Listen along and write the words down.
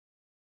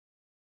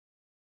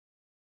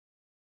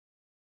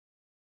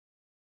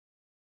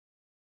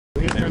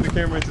He turned the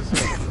camera into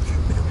something.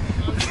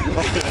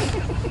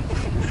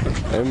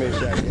 Let me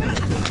check it.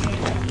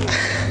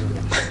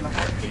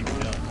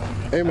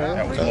 Hey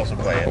man. We want some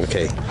play.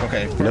 Okay.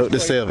 Okay. Note to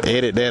self,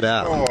 edit that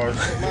out.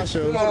 My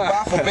show.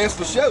 Buy for best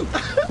for show.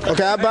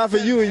 Okay, I buy for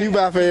you and you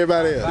buy for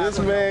everybody else.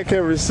 This man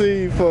can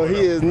receive, for he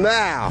is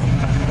now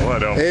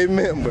a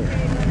member.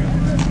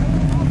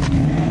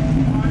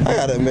 I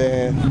got it,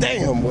 man.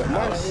 Damn, what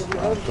nice.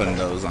 I'm putting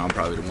those on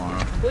probably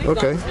tomorrow.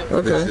 Okay,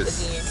 okay.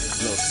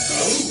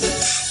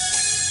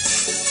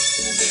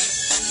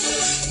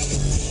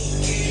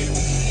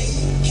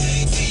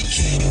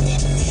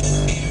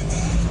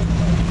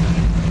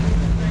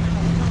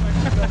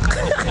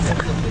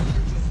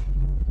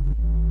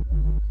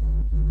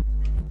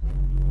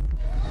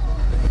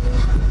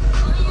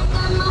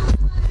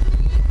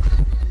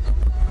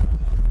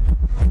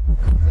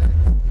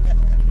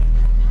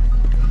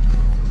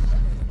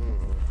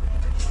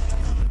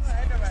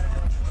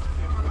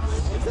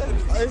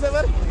 Is that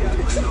better?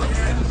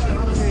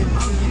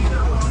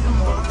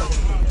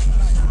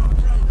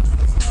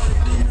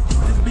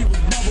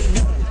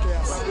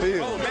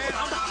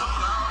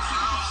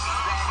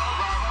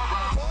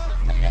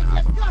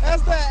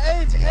 That's that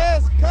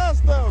HS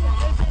Custom.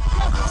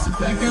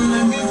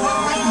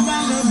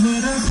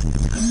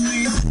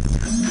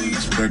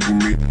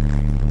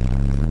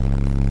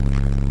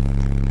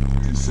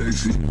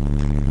 Sexy.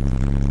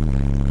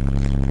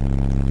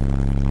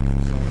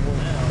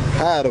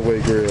 Hideaway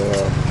grill,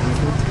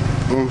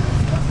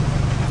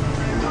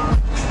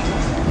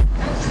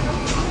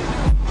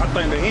 I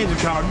think the engine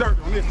kind of dirt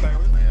on this thing.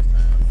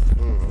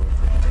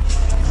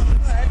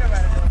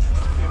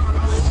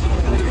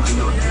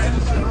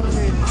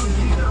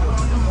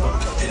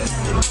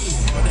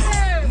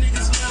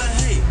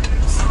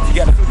 You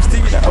gotta flip the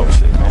TV down. Oh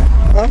shit, man.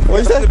 Huh? What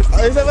you say?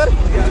 Oh, you say, buddy?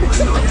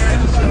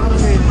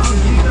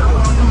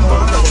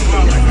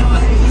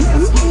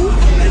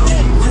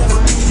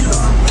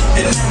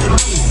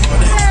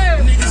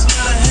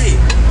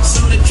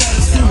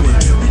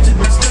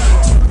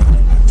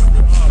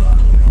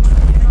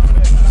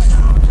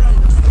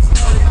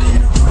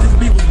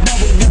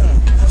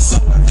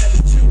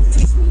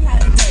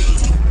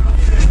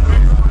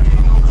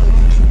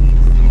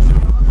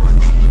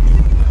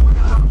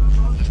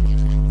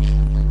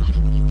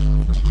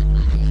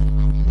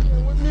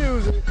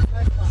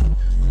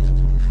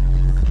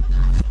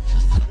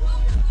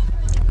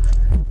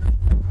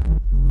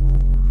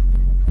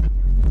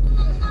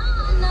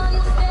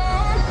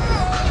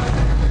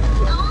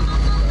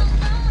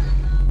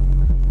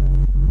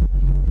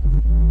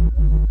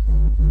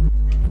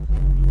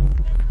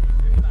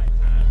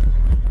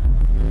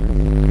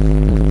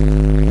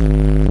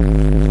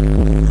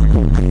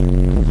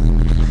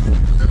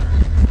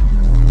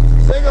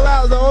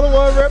 The only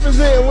one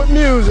representing with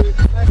music.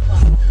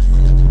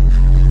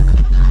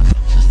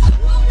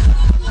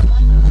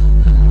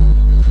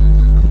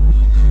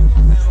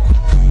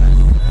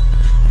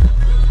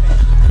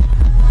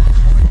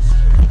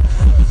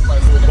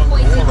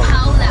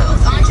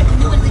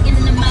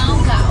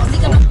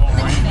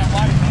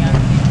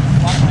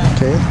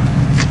 Okay.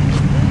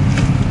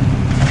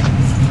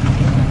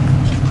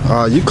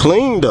 You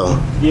clean though.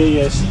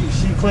 Yeah, she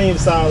cleaned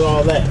beside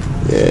all that.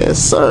 Yes,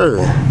 sir.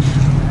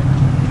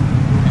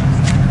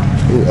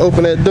 You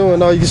open that door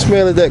and all you can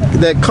smell is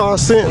that car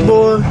scent,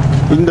 boy.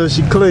 You know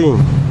she clean.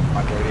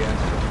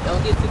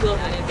 Don't get too close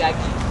and got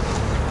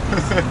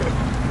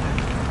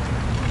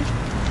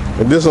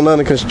And this one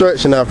under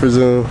construction, I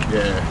presume.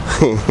 Yeah.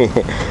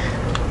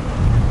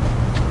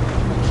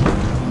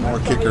 More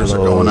kickers are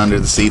going under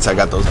the seats. I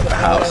got those at the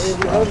house.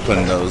 I'm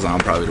putting those on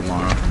probably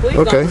tomorrow.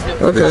 Okay,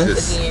 okay.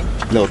 Just a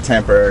little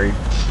temporary. You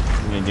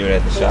can do it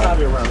at the shop.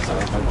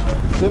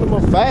 Send them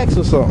a fax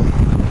or something.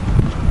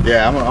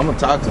 Yeah, I'm gonna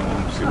talk to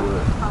them. See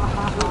what.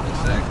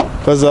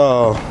 Cause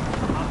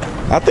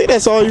I think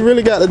that's all you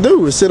really got to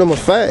do is send them a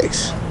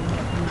fax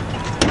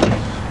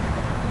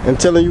and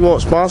tell them you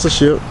want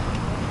sponsorship.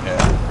 Yeah.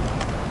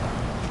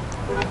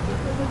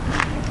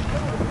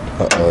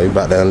 Uh-oh, he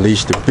about to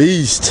unleash the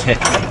beast.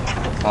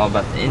 all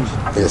about the engine.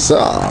 Yes, sir.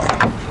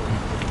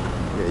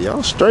 Yeah,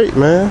 y'all straight,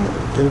 man.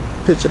 Get a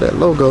picture of that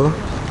logo.